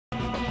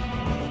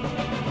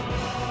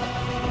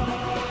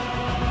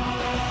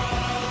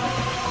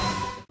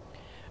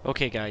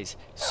Okay guys,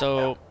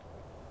 so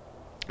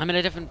I'm in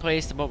a different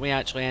place than what we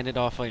actually ended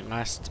off like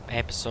last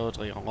episode,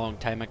 like a long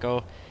time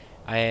ago.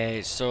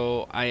 I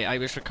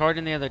was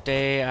recording the other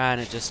day and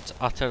it just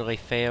utterly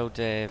failed.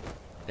 It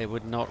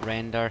would not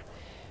render.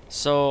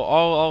 So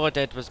all I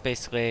did was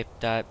basically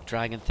that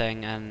dragon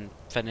thing and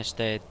finish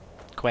the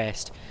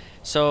quest.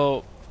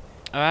 So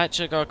I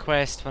actually got a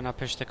quest when I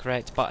pushed the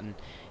correct button.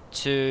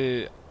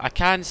 I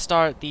can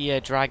start the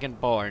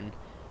Dragonborn,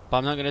 but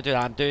I'm not going to do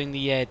that. I'm doing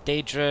the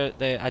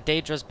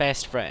Daedra's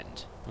best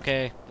friend.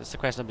 Okay, that's the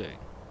quest I'm doing.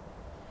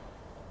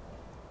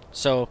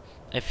 So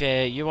if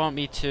you want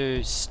me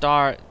to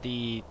start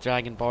the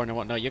Dragonborn or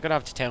whatnot, you're gonna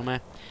have to tell me.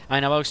 I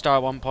mean, I will start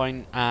at one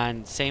point,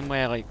 and same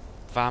way like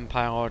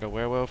Vampire or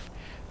Werewolf.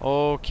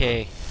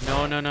 Okay,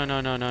 no, not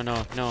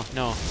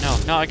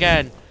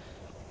again.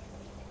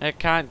 It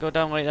can't go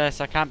down like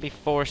this. I can't be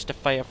forced to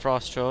fight a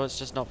frost troll. It's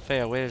just not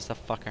fair. Where is the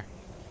fucker?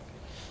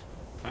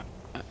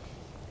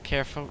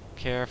 Careful,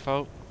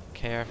 careful,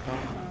 careful.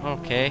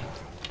 Okay,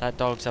 that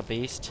dog's a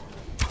beast.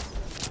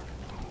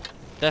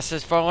 This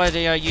is for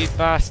Lydia, you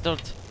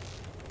bastard.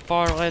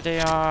 For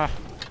Lydia.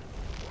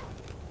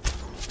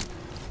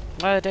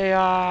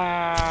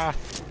 Lydia!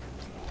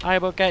 I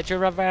will get your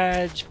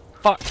revenge.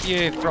 Fuck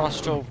you,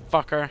 frost troll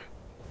fucker.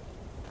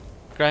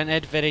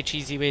 Granted, very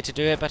cheesy way to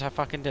do it, but I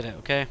fucking did it,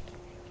 okay?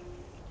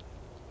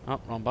 Oh,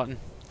 wrong button.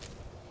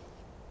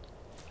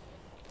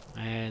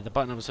 The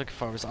button I was looking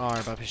for was R,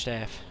 but I pushed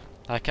F.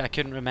 I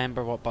couldn't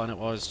remember what button it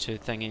was to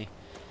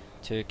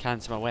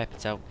cancel my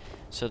weapons out.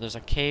 So there's a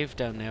cave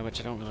down there, which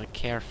I don't really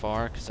care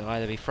for, because it'll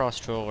either be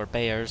frost troll or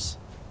bears.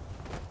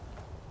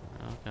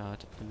 Oh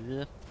god.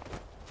 Ugh.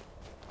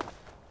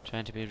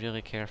 Trying to be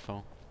really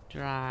careful.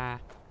 Dra.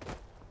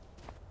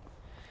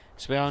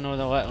 So we all know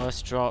the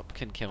littlest drop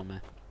can kill me.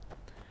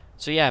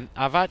 So yeah,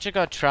 I've actually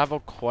got to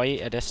travel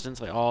quite a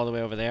distance, like all the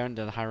way over there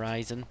into the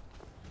horizon.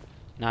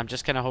 Now I'm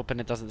just kind of hoping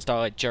it doesn't start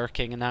like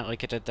jerking and that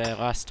like it did the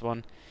last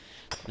one.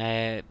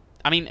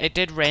 I mean, it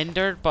did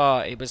render,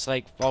 but it was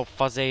like all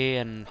fuzzy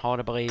and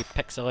horribly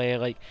pixely,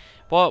 like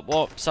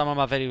what some of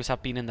my videos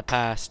have been in the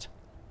past.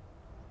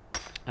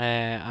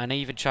 And I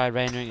even tried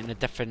rendering it in a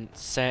different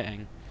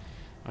setting.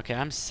 Okay,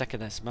 I'm sick of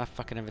this. My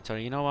fucking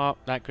inventory. You know what?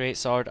 That great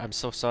sword. I'm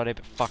so sorry,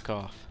 but fuck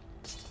off.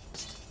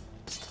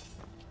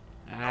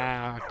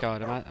 Ah,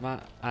 god, am I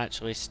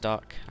actually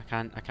stuck?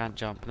 I can't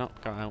jump. Nope,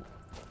 got out.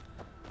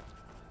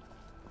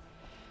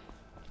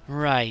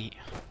 Right.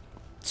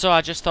 So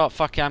I just thought,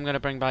 fuck it, I'm gonna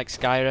bring back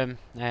Skyrim.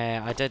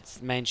 I did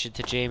mention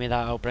to Jamie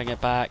that I'll bring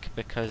it back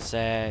because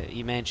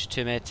he mentioned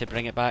to me to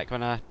bring it back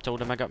when I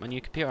told him I got my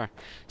new computer.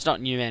 It's not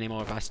new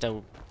anymore, but I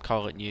still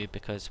call it new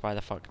because why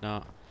the fuck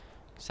not?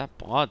 Is that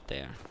blood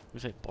there?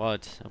 Looks like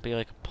blood. It'll be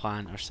like a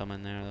plant or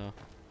something there though.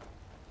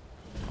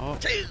 Oh,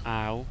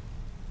 ow.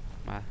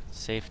 Am I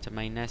safe to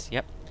mine this?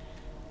 Yep.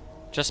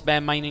 Just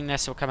mining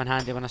this will come in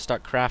handy when I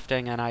start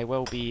crafting, and I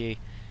will be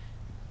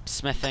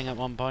smithing at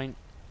one point.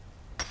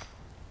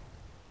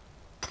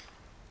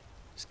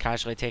 Just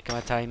casually taking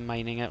my time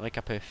mining it like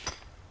a poof.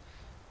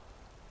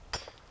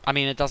 I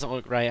mean, it doesn't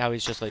look right how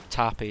he's just like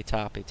tappy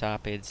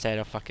instead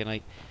of fucking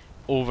like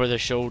over the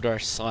shoulder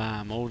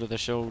slam, over the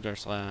shoulder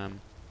slam.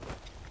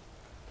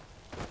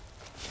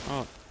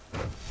 Oh,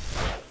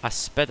 a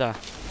spidder.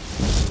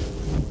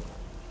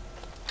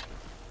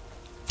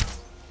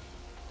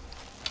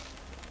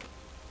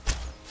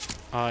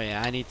 Oh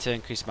yeah, I need to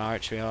increase my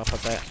archery up a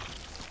bit.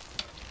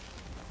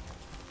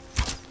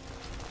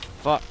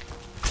 Fuck.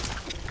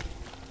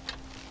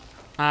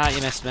 Ah,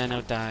 you missed me, no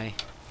die.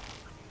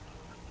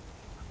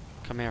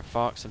 Come here,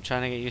 fox. I'm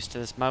trying to get used to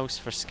this mouse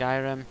for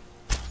Skyrim.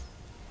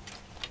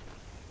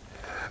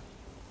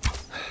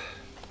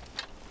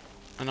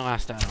 And the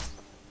last arrow.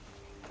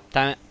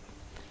 Damn it.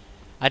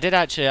 I did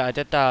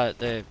that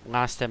the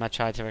last time I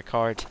tried to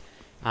record,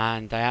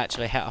 and I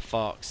actually hit a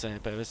fox,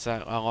 but it was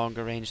a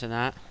longer range than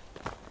that.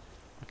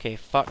 Okay,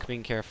 fuck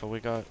being careful. We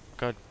got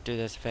to do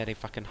this very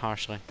fucking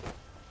harshly.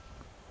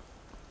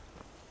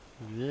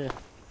 Ugh.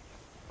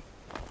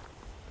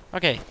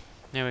 Okay,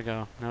 there we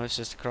go. Now it's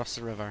just across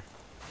the river.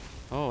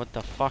 Oh, what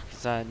the fuck?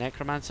 Is that a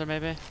necromancer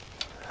maybe?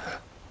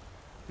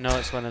 No,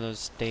 it's one of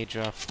those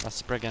Daedra. A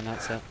Spriggan,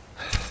 that's it.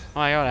 Oh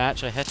my god, I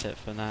actually hit it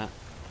for that.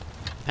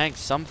 I think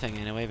something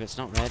anyway, but it's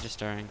not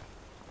registering.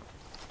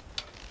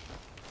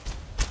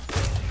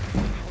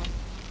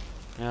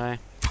 Really?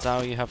 Is that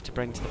all you have to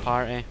bring to the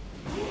party?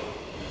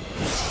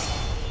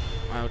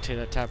 I'll take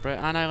that tab right,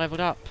 and I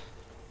leveled up.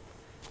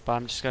 But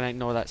I'm just gonna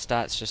ignore that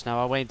stats just now.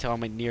 I'll wait until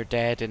I'm near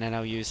dead and then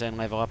I'll use it and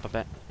level up a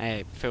bit.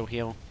 Hey, full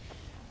heal.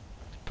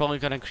 Probably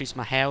gonna increase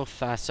my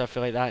health, so I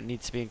feel like that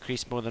needs to be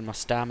increased more than my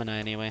stamina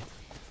anyway.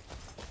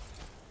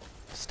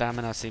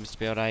 Stamina seems to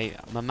be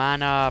alright. My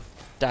mana,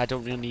 I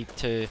don't really need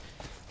to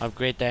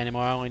upgrade that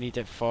anymore. I only need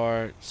it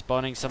for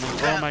spawning something.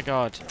 Oh my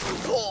god.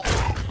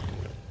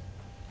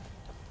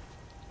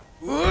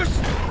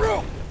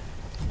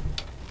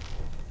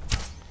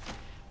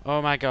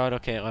 Oh my god,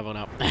 okay, leveled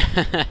up.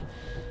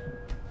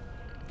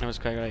 That was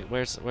quite right.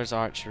 Where's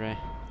archery?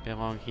 Be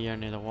along here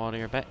near the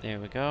warrior bit. There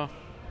we go.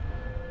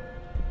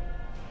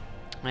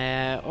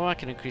 Oh, I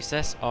can increase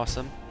this.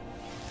 Awesome.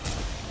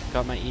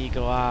 Got my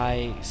eagle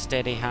eye,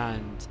 steady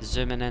hand.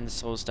 Zooming in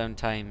slows down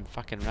time.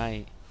 Fucking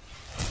right.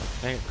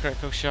 Did I get a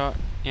critical shot?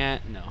 Yeah,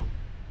 no.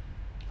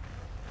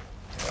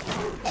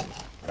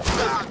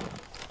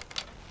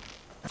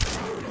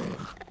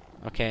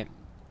 Okay.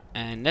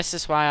 And this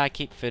is why I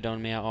keep food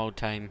on me at all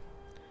time.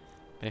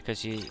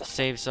 Because it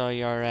saves all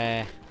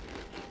your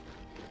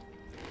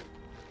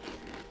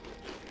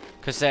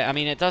because I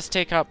mean it does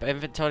take up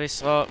inventory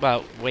slot,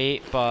 well,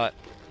 weight, but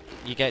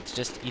you get to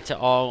just eat it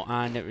all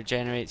and it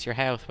regenerates your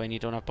health when you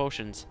don't have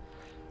potions.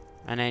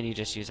 And then you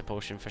just use a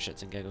potion for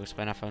shits and giggles.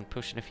 When I found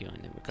potion of healing,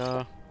 there we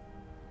go.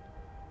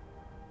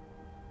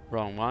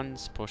 Wrong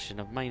ones. Potion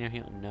of minor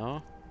healing,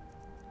 no.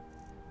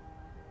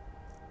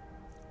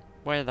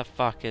 Where the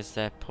fuck is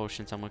the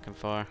potions I'm looking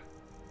for?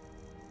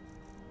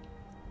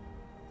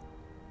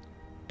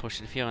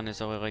 Potion of healing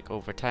is only like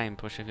over time.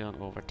 Potion of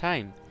healing over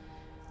time.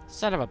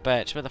 Son of a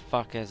bitch, where the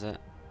fuck is it?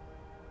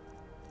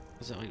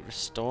 Is it like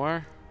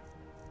restore?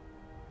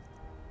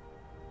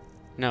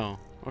 No.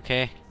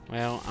 Okay.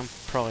 Well, I'm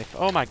probably...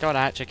 oh my god,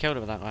 I actually killed it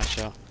with that last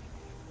shot.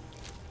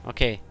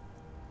 Okay.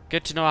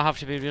 Good to know I have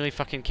to be really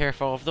fucking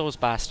careful of those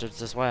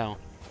bastards as well.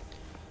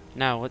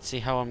 Now, let's see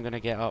how I'm gonna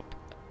get up.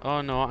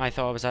 Oh no, I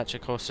thought I was actually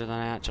closer than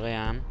I actually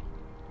am.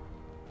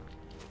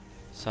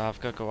 So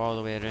I've got to go all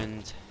the way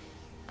around.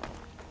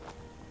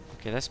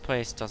 Okay, this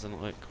place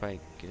doesn't look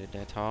quite good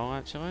at all,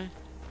 actually.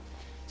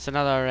 It's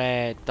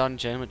another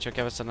dungeon, which will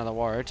give us another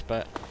word,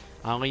 but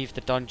I'll leave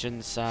the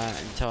dungeons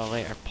until a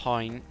later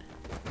point.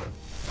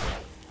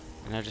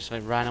 And I'll just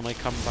like randomly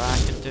come back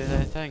and do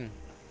the thing.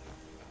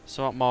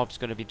 So what mob's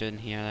going to be doing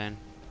here then?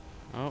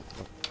 Oh,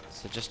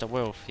 is it just a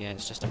wolf? Yeah,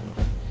 it's just a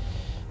wolf.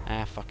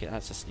 Ah, fuck it,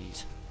 that's a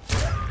sneeze.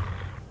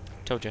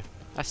 Told you,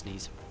 a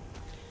sneeze.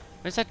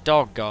 Where's that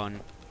dog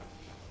gone?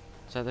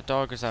 Is that the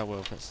dog or is that a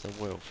wolf? It's the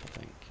wolf, I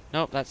think.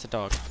 Nope, that's the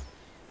dog.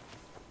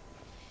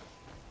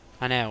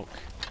 An elk.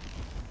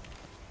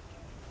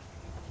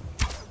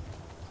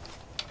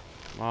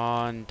 Come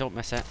on, don't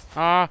miss it.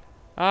 Ah!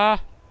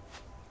 Ah!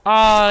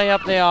 Ah,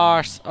 up the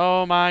arse!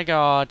 Oh my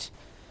god.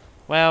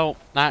 Well,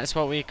 that's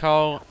what we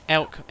call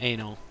elk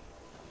anal.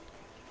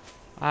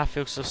 I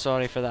feel so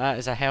sorry for that.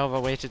 It's a hell of a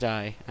way to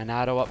die. An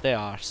arrow up the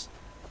arse.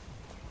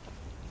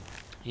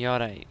 You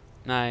alright?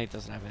 Nah, he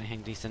doesn't have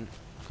anything decent.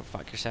 Go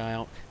fuck yourself,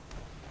 elk.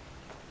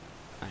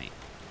 Right.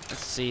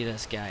 Let's see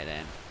this guy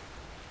then.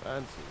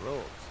 Fancy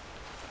robes.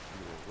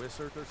 You a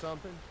wizard or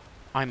something?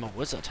 I'm a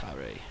wizard,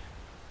 Harry.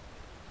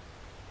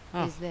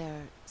 Oh. Is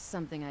there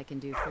something I can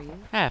do for you?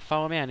 Yeah,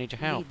 follow me, I need your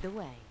help. Lead the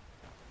way.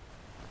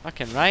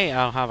 Fucking right,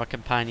 I'll have a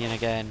companion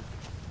again.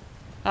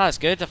 Oh, that's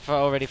good, I've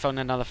already found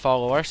another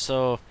follower,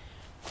 so...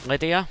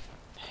 Lydia?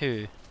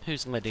 Who?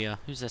 Who's Lydia?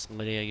 Who's this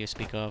Lydia you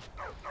speak of?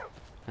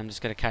 I'm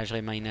just gonna casually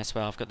mine this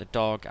while I've got the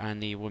dog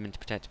and the woman to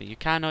protect me. You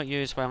cannot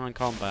use while in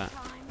combat.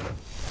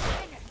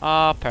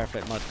 Ah, oh,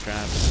 perfect mud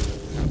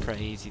crabs. They're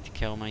pretty easy to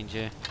kill, mind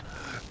you.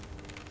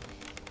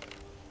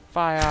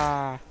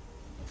 Fire!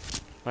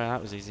 Well,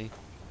 that was easy.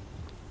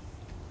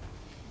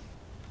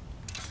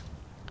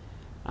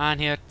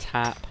 And here,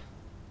 tap.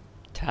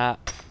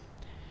 Tap.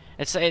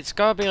 It's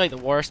gotta be like the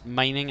worst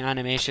mining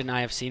animation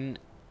I have seen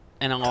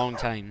in a long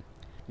time.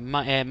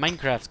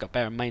 Minecraft's got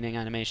better mining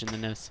animation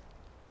than this.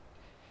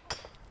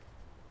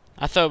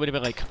 I thought it would have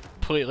been like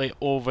completely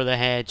over the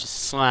head, just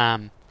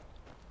slam.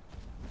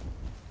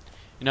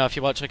 You know, if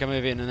you watch like a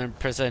movie and they're in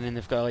prison and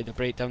they've got like to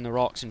break down the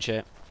rocks and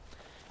shit.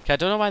 Okay, I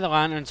don't know why the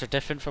lanterns are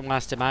different from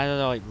last time either.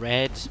 They're like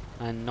red,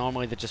 and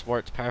normally they just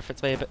worked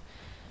perfectly, but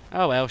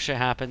oh well, shit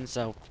happens.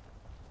 I'll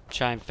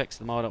try and fix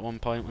them all at one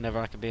point whenever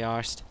I can be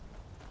arsed.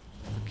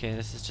 Okay,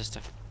 this is just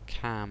a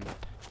camp.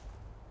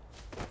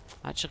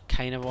 I actually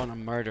kind of want to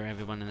murder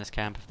everyone in this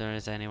camp if there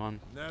is anyone.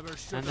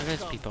 And there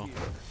is people.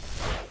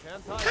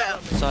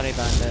 Sorry,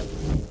 bandit,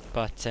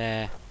 but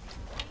your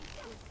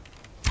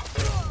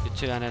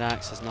two-handed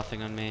axe has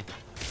nothing on me.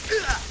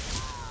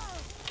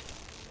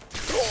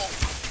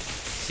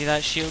 See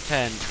that shield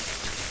 10?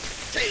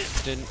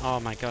 Oh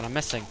my god, I'm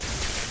missing.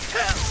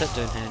 Sit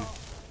down, hen.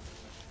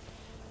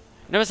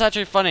 You know what's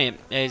actually funny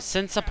is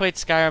since I played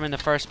Skyrim in the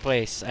first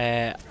place,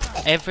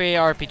 every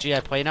RPG I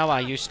play now,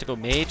 I used to go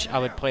mage, I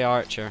would play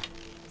archer.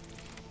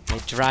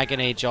 Like Dragon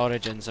Age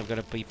Origins, I'm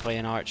gonna be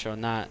playing archer on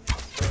that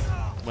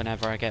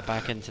whenever I get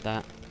back into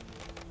that.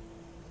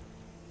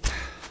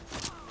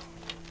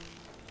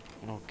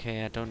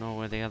 Okay, I don't know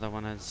where the other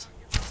one is.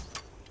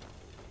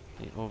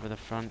 Over the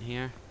front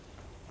here.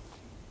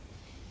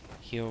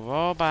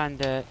 Hero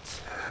bandit.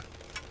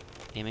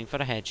 Aiming for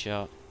a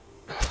headshot.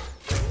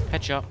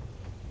 Headshot.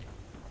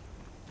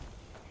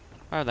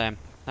 Where are them?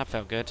 That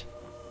felt good.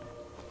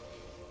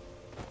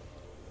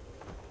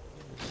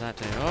 What does that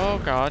do? Oh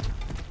god.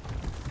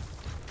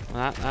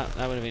 Well,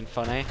 that would have been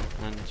funny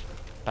and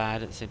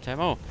bad at the same time.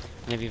 Oh,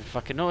 I never even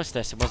fucking noticed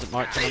this. It wasn't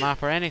marked on the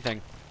map or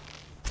anything.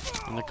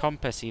 On the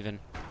compass even.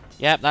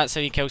 Yep, that's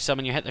how you kill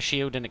someone. You hit the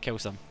shield and it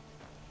kills them.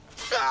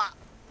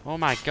 Oh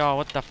my god,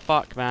 what the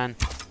fuck, man?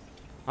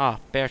 Ah,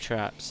 bear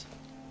traps.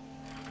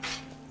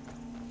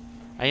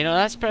 You know,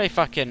 that's pretty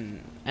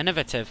fucking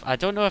innovative. I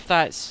don't know if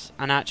that's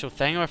an actual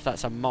thing or if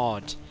that's a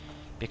mod,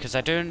 because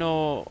I do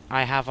know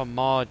I have a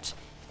mod.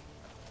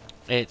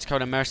 It's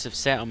called Immersive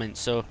Settlement,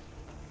 so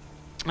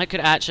it could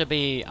actually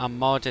be a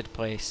modded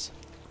place.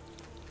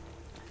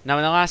 Now,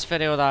 in the last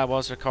video that I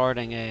was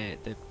recording,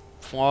 the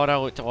flora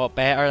looked a lot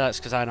better. That's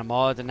because I had a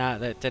mod and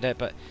that did it,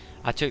 but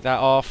I took that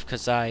off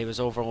because I was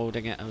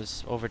overloading it. I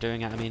was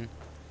overdoing it. I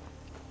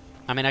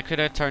mean, I could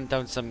have turned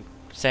down some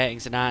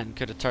settings and that, and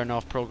could have turned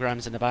off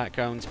programs in the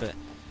backgrounds, but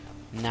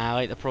nah, I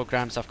like the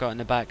programs I've got in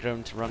the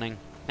background running.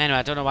 Anyway,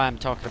 I don't know why I'm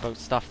talking about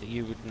stuff that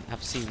you wouldn't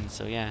have seen,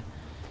 so yeah.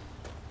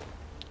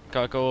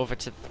 Gotta go over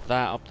to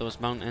that, up those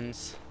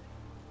mountains.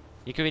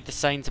 You can read the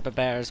signs a bit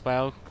better as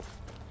well.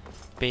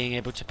 Being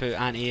able to put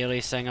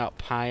anti-aliasing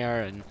up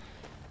higher and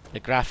the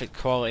graphic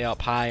quality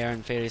up higher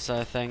and various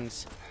other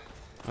things.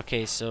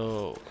 Okay,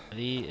 so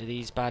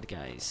these bad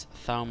guys.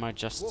 Thalma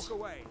just... Walk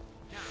away.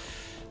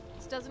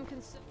 This doesn't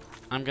concern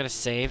I'm gonna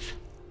save.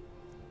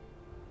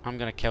 I'm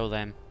gonna kill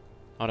them.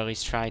 Or at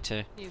least try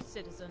to. you,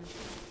 citizen.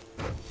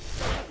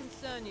 Doesn't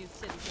concern you,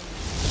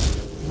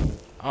 citizen.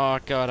 Oh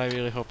god, I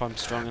really hope I'm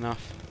strong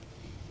enough.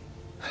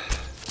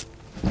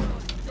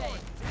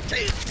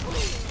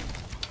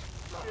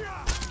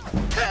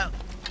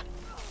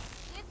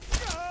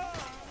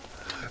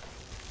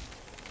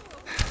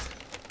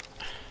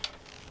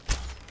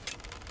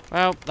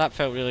 Well, that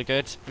felt really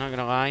good, not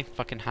gonna lie.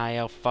 Fucking high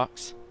elf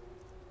fucks.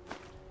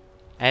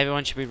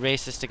 Everyone should be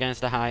racist against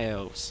the high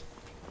elves.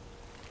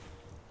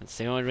 It's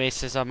the only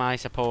racism I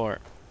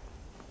support.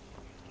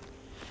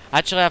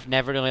 Actually, I've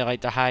never really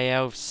liked the high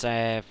elves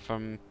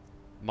from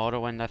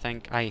Morrowind, I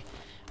think. I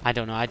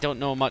don't know. I don't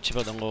know much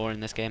about the lore in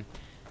this game.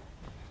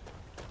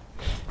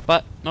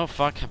 But, no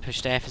fuck, I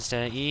pushed F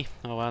instead of E.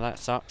 Oh well, that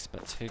sucks,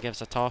 but who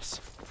gives a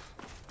toss?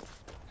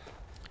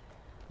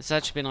 It's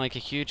actually been like a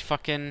huge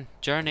fucking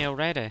journey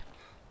already.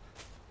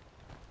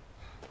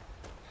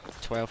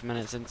 12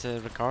 minutes into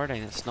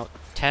recording, it's not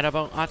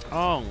terrible at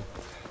all.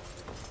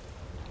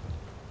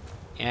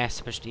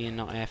 Yes, I pushed E and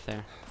not F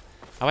there.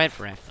 I went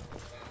for F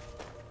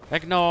though.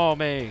 Ignore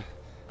me!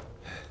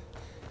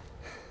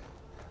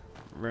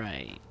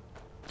 Right.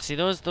 See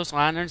those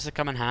lanterns that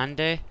come in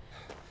handy?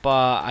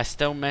 But I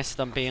still miss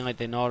them being like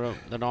the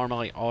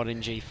normally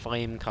orangey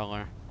flame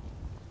colour.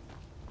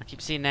 I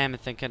keep seeing them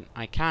and thinking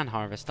I can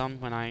harvest them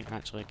when I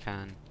actually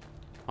can.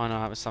 Oh no,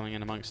 that was something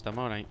in amongst them,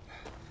 alright.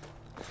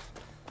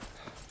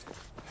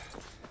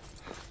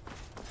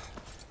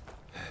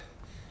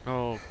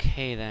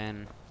 Okay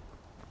then.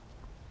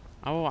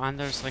 Oh, and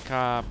there's like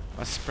a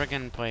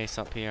Spriggan place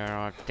up here,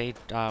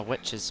 or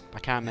witches. I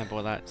can't remember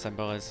what that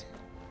symbol is.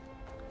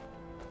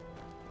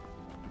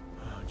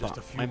 Just a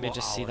But few let me more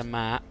just see the hours.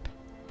 map.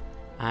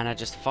 And I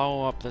just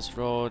follow up this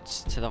road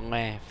to the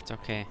left.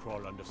 Okay.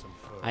 Crawl under some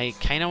furs. I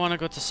kind of want to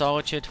go to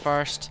Solitude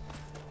first.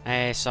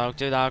 So I'll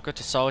do that. I'll go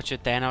to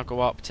Solitude, then I'll go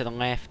up to the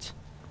left.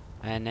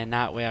 And then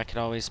that way I could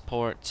always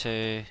port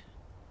to...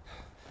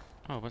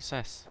 Oh, what's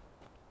this?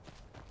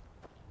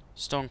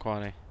 Stone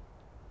Quarry.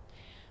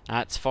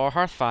 That's for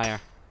Hearthfire.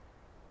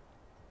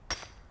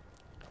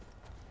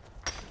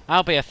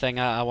 That'll be a thing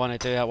I want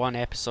to do at one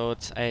episode,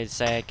 is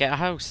get a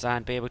house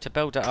and be able to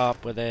build it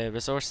up with the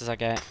resources I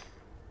get.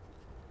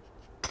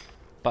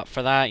 But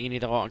for that you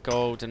need a lot of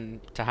gold, and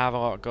to have a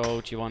lot of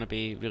gold you want to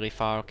be really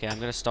far. Okay, I'm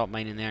going to stop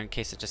mining there in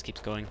case it just keeps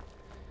going.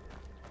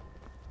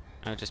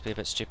 I'll just be a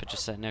bit stupid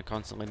just sitting there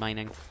constantly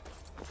mining.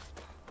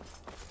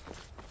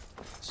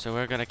 So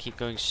we're going to keep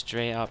going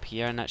straight up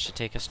here, and that should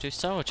take us to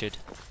Solitude,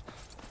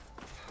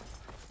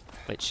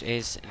 which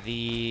is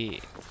the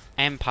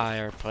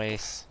Empire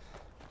place.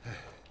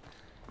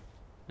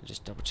 I'll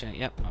just double check.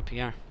 Yep, up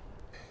here.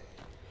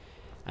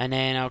 And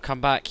then I'll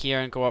come back here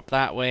and go up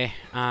that way,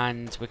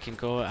 and we can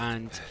go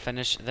and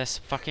finish this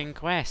fucking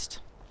quest.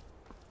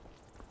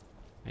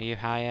 Are you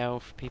high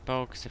elf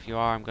people? Because if you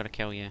are, I'm gonna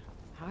kill you.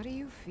 How do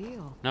you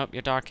feel? Nope,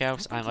 you're dark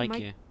elves. I think like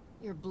might- you.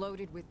 You're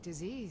bloated with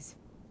disease.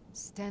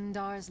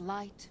 Stendar's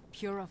light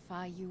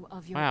purify you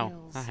of your Wow,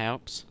 ills. that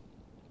helps.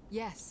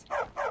 Yes.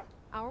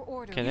 Our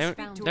order Okay, is they're-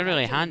 found to they're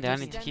really avoid handy. I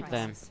these need to keep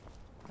them. crises.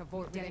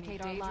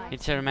 Dedicate our lives Need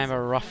to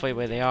remember roughly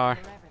where they are.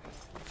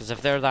 Because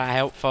if they're that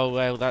helpful,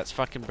 well, that's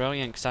fucking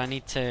brilliant. Because I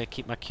need to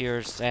keep my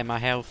cures, my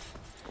health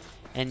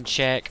in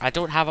check. I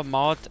don't have a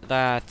mod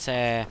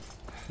that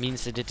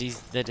means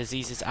the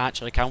diseases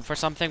actually count for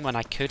something when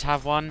I could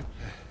have one.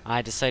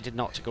 I decided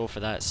not to go for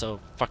that, so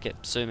fuck it,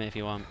 sue me if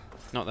you want.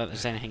 Not that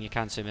there's anything you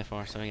can sue me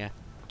for, so yeah.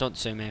 Don't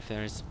sue me if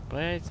there is.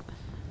 But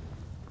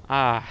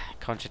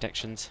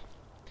contradictions.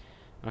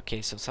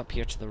 Okay, so it's up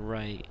here to the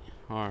right.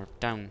 Or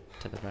down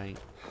to the right.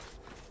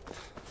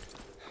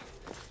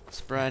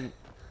 Sprint.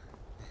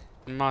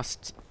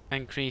 Must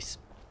increase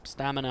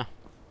stamina.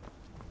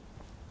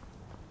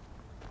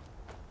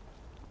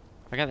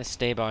 If I get the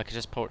stable, I could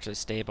just port to the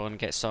stable and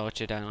get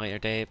Solitude at a later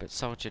date, but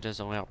Solitude is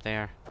only up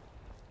there.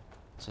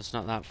 So it's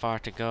not that far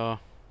to go.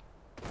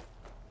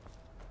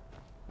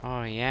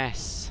 Oh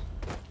yes.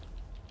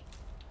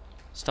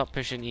 Stop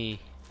pushing E.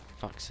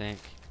 Fuck's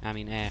sake. I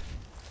mean F.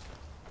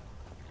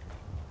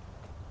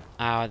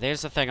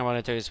 There's the thing I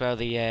want to do as well,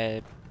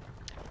 the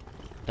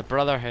the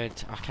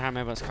Brotherhood. I can't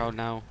remember what it's called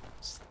now.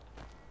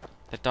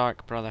 The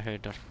Dark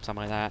Brotherhood or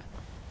something like that.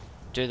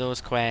 Do those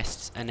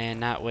quests, and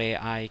then that way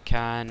I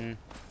can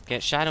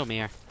get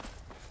Shadowmere.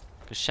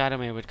 Because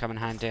Shadowmere would come in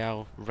handy.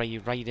 I'll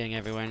riding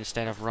everywhere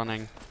instead of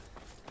running.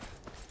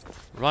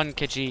 Run,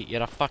 Khajiit,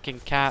 you're a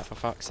fucking cat, for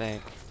fuck's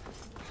sake.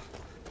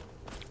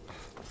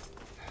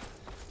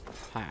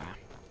 Ha.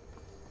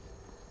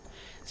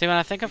 See, when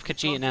I think of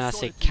Khajiit and then I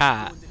say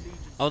cat,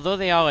 although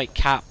they are like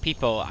cat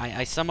people,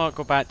 I somewhat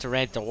go back to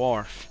Red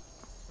Dwarf.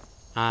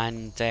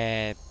 And,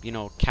 you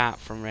know, cat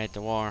from Red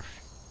Dwarf.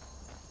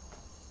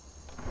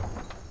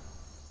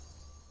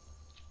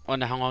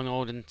 Wonder how long the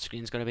loading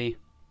screen's gonna be.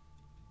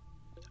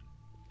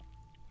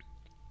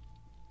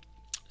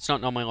 It's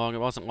not normally long, it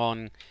wasn't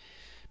long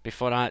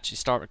before I actually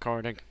start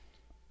recording.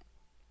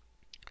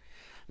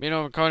 You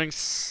know, recording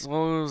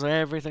slows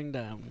everything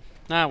down.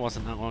 That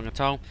wasn't that long at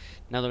all.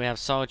 Now that we have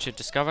Solitude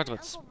discovered,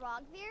 let's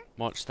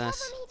watch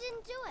this.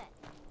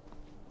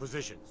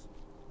 Positions.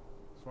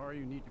 Sorry,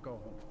 you need to go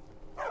home.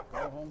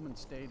 Go home and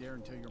stay there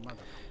until your mother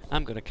comes.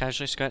 I'm gonna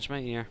casually scratch my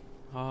ear.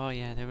 Oh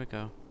yeah, there we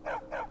go.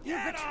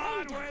 Get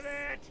on with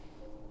it!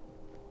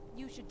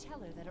 You should tell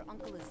her that her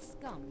uncle is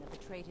scum that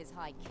betrayed his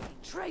high king.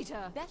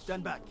 Traitor!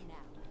 Stand back.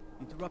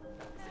 Interrupt.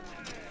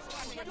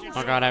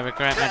 Oh god, I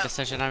regret my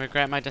decision. I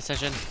regret my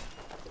decision.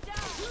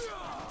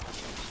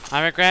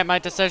 I regret my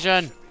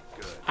decision.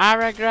 I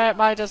regret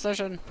my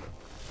decision.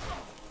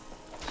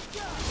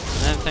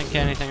 I didn't think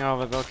anything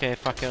of it, but okay,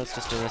 fuck it, let's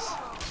just do this.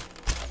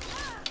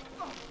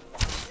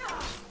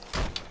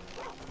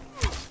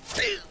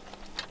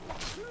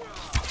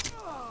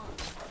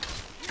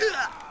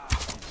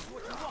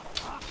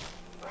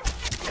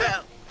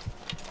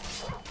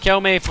 Kill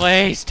me,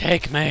 please!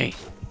 Take me!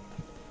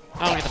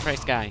 Oh, look at the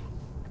price guy.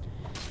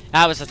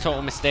 That was a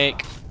total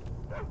mistake.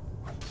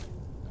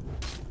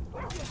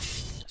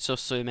 So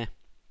sue me.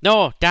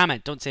 No! Damn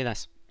it! Don't say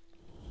this.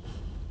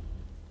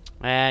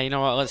 You know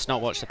what? Let's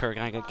not watch the poor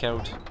guy get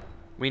killed.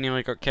 We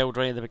nearly got killed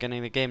right at the beginning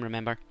of the game,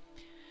 remember?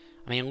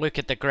 I mean, look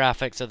at the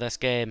graphics of this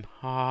game.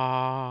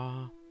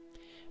 Ah. I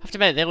have to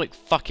admit, they look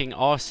fucking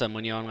awesome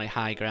when you're on like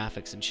high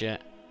graphics and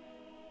shit.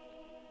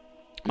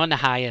 I'm on the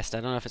highest.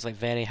 I don't know if it's like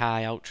very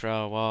high,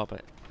 ultra, or what,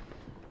 but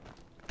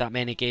that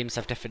many games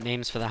have different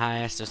names for the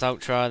highest. There's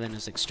ultra, then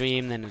there's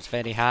extreme, then there's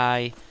very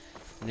high,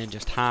 and then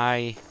just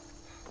high.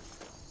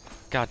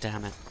 God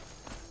damn it.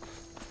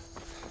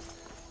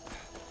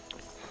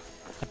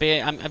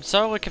 I'm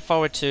so looking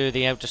forward to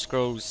the Elder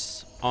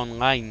Scrolls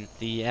Online,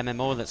 the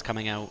MMO that's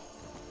coming out.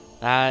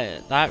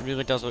 That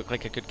really does look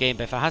like a good game,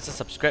 but if it has a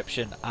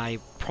subscription, I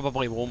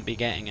probably won't be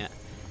getting it,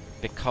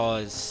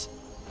 because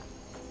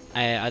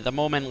at the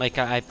moment, like,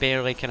 I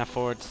barely can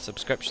afford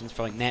subscriptions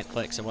for like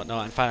Netflix and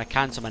whatnot. In fact, I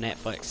cancelled my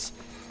Netflix.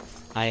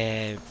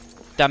 I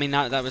mean,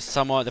 that was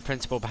somewhat the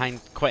principle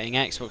behind quitting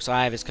Xbox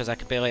Live, is because I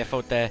could barely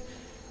afford the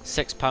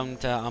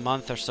 £6 a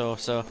month or so.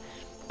 So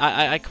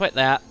I quit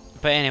that.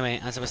 But anyway,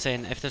 as I was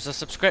saying, if there's a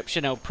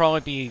subscription, it'll probably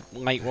be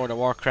like World of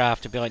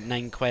Warcraft. It'll be like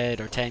 9 quid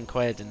or 10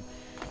 quid, and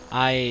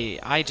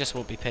I just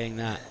won't be paying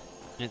that.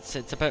 It's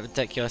a bit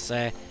ridiculous.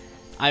 I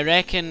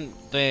reckon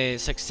the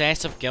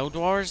success of Guild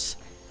Wars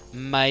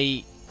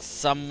might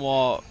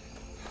somewhat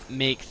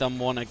make them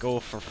want to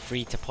go for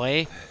free to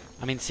play.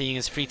 I mean, seeing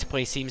as free to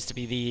play seems to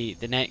be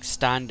the next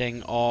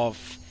standing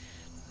of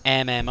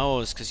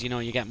MMOs, because you know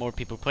you get more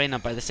people playing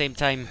them. But at the same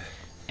time,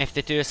 if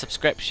they do a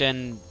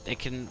subscription,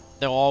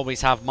 they'll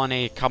always have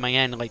money coming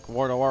in. Like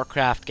World of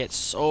Warcraft gets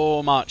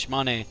so much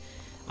money.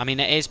 I mean,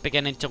 it is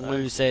beginning to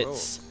lose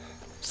its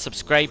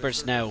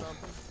subscribers now.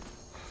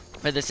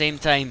 But at the same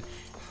time,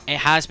 it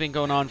has been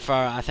going on for,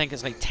 I think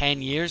it's like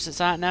 10 years it's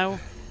at now.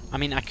 I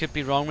mean, I could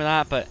be wrong with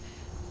that, but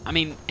I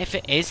mean, if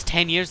it is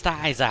 10 years,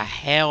 that is a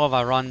hell of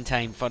a run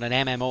time for an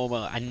MMO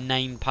with a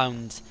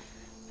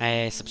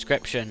 £9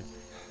 subscription.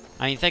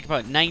 I mean, think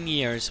about 9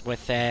 years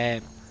with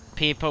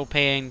people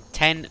paying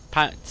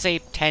say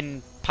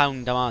 £10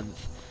 a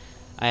month,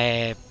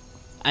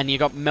 and you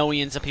got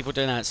millions of people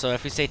doing that. So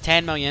if we say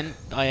 10 million,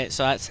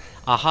 so that's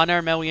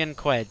 100 million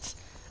quids,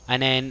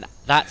 and then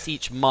that's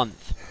each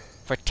month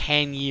for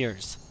 10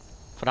 years,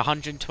 for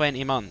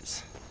 120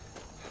 months.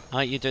 I'll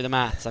let you do the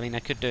maths. I mean, I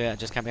could do it, I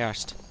just can't be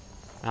arsed.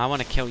 I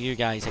want to kill you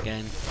guys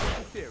again.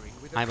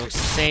 I will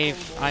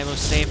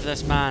save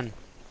this man.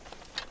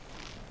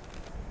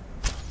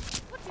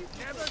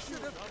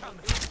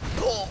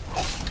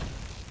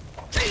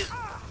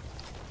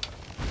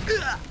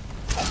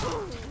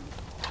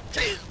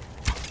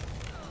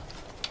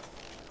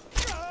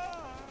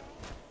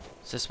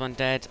 Is this one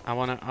dead? I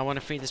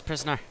wanna free this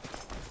prisoner.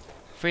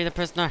 Free the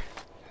prisoner.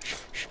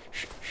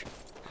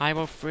 I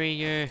will free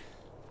you.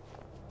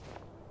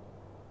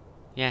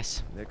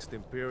 Yes. Next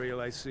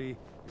Imperial I see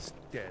is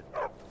dead.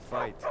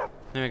 Fight.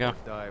 There we go.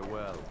 Die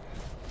well.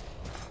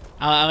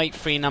 I like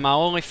freeing them.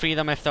 I'll only free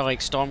them if they're like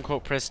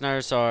Stormcoat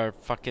prisoners or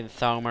fucking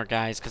Thalmor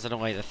guys, because I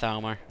don't like the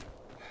Thalmor.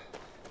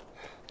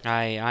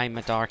 I'm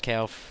a Dark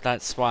Elf.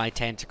 That's why I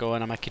tend to go,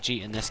 and I'm a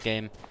Khajiit in this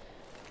game.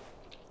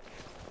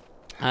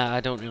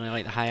 I don't really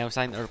like the High Elves.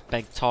 I think they're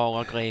big, tall,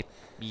 ugly,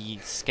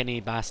 skinny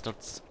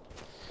bastards.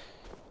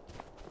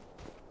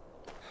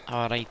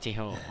 Alrighty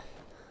ho.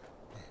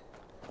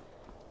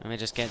 Let me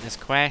just get this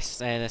quest,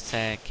 this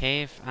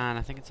cave, and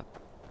I think it's up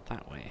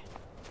that way.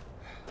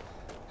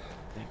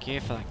 Thank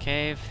you for that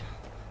cave.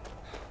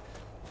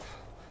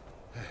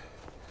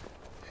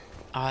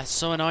 Oh, it's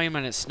so annoying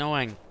when it's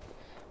snowing.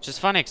 Which is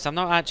funny, because I'm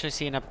not actually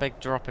seeing a big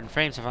drop in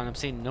frames. In fact, I'm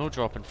seeing no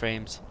drop in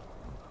frames.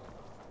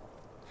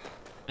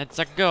 It's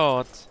a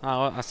god.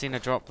 Oh, I seen a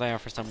drop there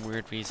for some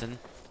weird reason.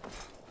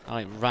 It,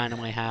 like,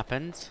 randomly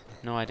happened.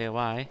 No idea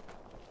why.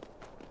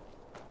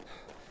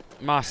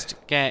 Must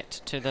get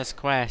to this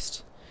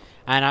quest.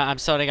 And I'm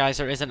sorry guys,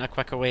 there isn't a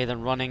quicker way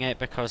than running it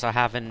because I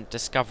haven't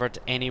discovered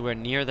anywhere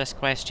near this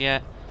quest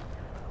yet.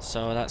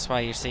 So that's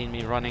why you're seeing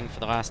me running for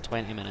the last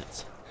 20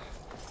 minutes.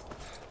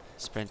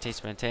 Sprinty,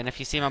 sprinty. And if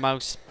you see my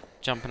mouse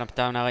jumping up and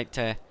down, I like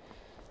to...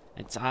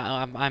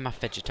 I'm a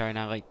fidgeter and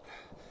I like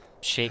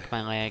shake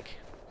my leg.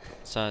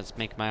 So it's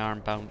make my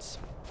arm bounce.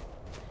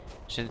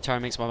 Which in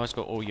turn makes my mouse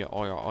go, oh yeah,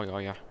 oh yeah, oh yeah, oh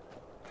yeah.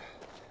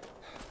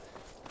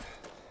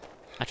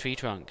 A tree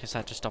trunk, because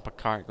that just stop a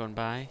cart going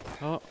by.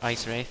 Oh,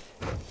 ice wraith.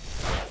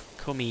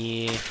 Come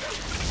here.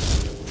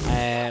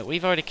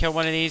 We've already killed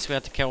one of these. We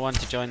had to kill one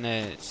to join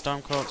the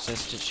Stormcloak, so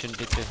this just shouldn't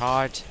be too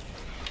hard. So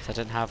I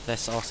didn't have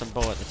this awesome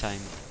bow at the time.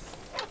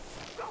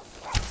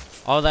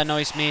 All that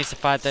annoys me is the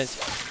fact that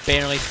it's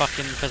barely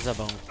fucking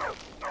visible.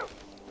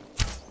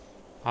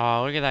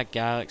 Oh, look at that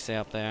galaxy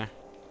up there.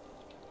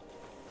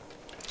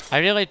 I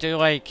really do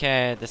like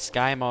the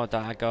sky mod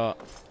that I got.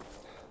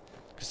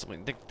 Because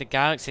the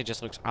galaxy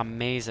just looks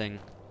amazing.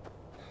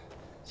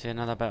 See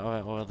another bit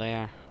of it over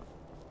there.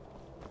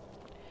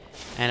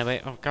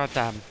 Anyway, oh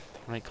goddamn.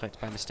 I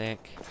clicked by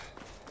mistake.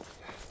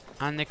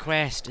 And the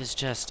quest is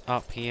just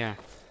up here.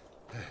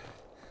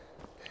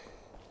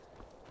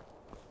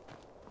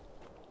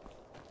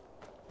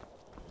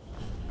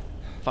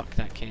 Fuck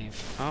that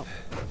cave. Oh,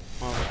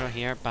 well, we'll go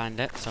here,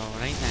 bandits,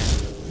 alright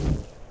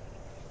then.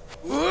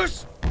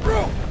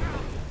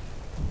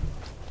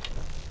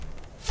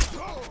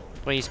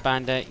 Please,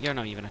 bandit, you're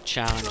not even a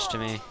challenge to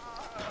me.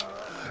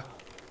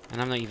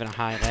 And I'm not even a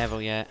high level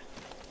yet.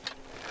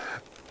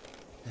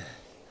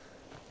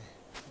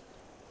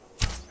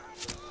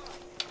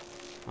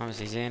 That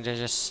was easy, and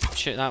just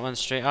shoot that one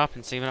straight up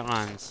and see when it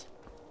lands.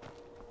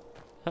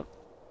 Oh.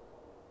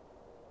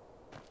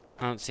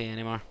 I don't see it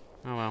anymore.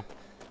 Oh well.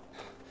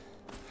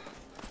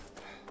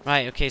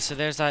 Right, okay, so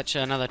there's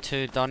actually another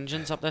 2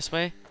 dungeons up this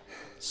way.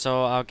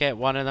 So I'll get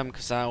one of them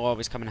because that'll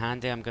always come in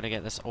handy. I'm going to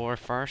get this ore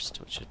first,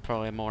 which is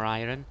probably more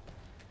iron.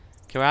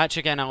 Okay, we're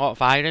actually getting a lot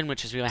of iron,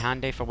 which is really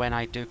handy for when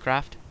I do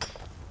craft.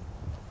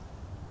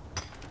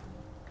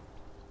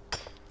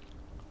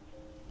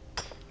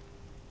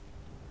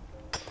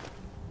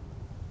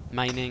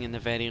 Mining in the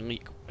very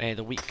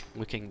weak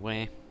looking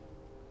way.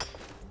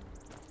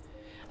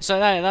 So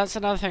that's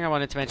another thing I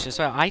wanted to mention as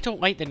well. I don't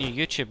like the new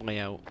YouTube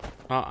layout.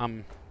 Oh,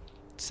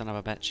 son of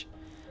a bitch.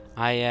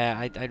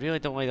 I really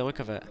don't like the look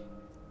of it.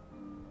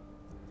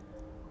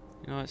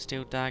 You know what,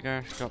 steel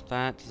dagger, drop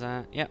that, does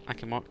that... Yep, I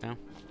can walk now.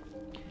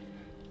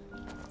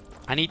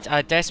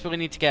 I desperately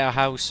need to get a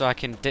house so I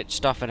can ditch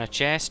stuff in a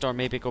chest, or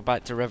maybe go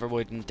back to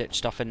Riverwood and ditch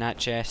stuff in that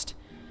chest.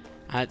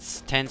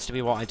 That tends to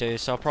be what I do,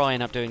 so I'll probably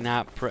end up doing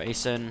that pretty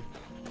soon.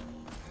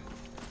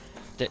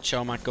 Ditch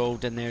all my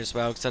gold in there as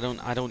well, because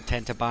I don't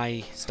tend to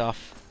buy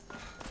stuff.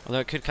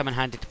 Although it could come in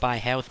handy to buy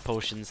health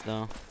potions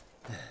though.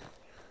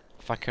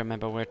 If I can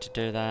remember where to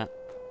do that.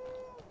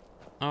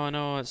 Oh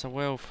no, it's a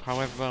wolf.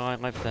 However will I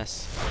live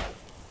this?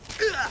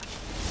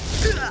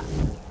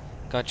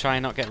 Gotta try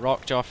and not get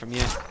rockjaw from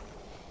you.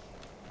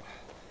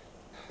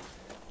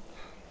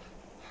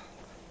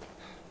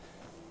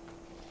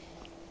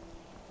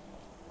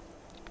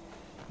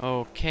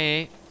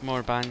 Okay,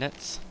 more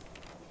bandits.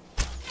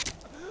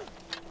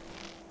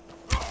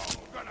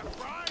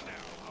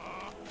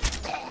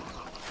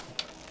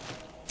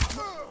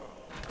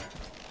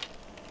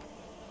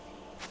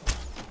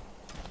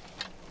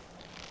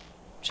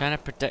 Trying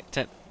to predict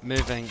it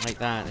moving like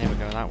that. There we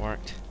go, that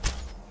worked.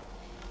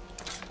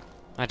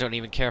 I don't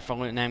even care for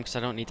looting them because I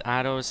don't need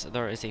arrows.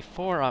 There is a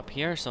 4 up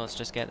here, so let's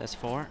just get this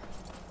 4.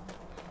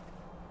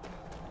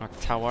 Or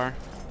tower.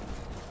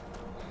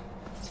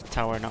 It's a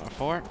tower, not a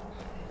 4.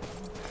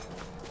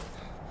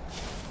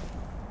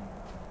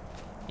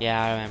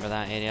 Yeah, I remember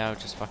that area. I'll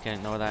just fucking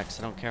ignore that because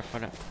I don't care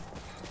for it.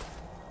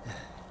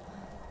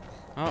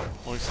 Oh,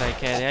 looks like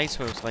the ice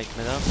wolves like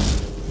me though.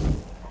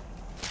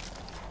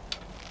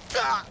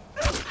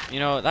 You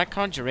know, that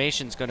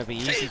conjuration's gonna be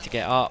easy to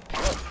get up.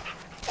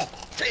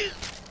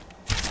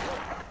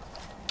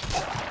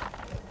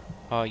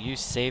 Oh, you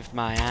saved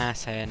my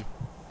ass, hen.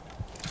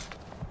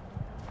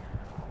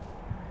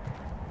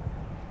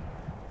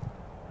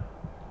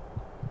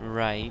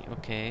 Right,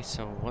 okay,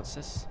 so what's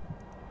this?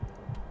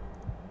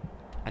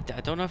 I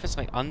don't know if it's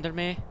like under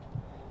me.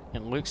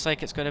 It looks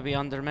like it's gonna be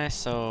under me,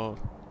 so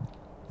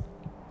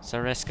it's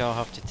a risk I'll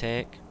have to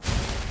take.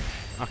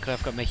 Okay,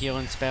 I've got my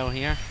healing spell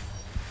here.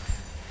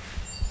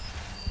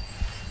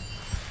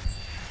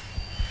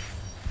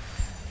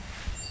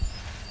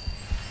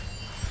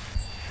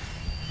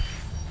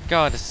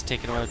 God, this is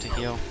taking a while to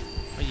heal.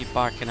 What are you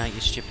barking at,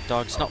 you stupid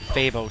dog? It's not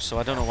Fable, so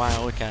I don't know why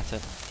I look at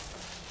it.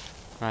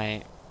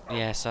 Right.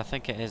 Yes, I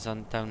think it is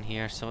on down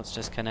here, so let's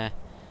just kind of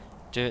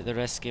do it the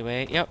risky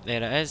way. Yep,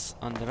 there it is,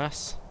 under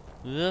us.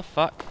 Oh,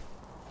 fuck.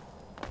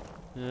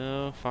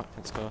 Oh, fuck,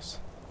 that's close.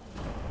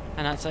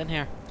 And that's in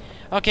here.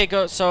 Okay,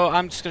 go. So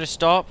I'm just going to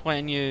stop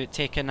when you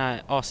take in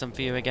that awesome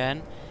view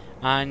again.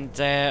 And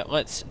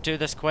let's do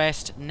this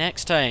quest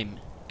next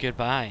time.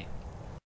 Goodbye.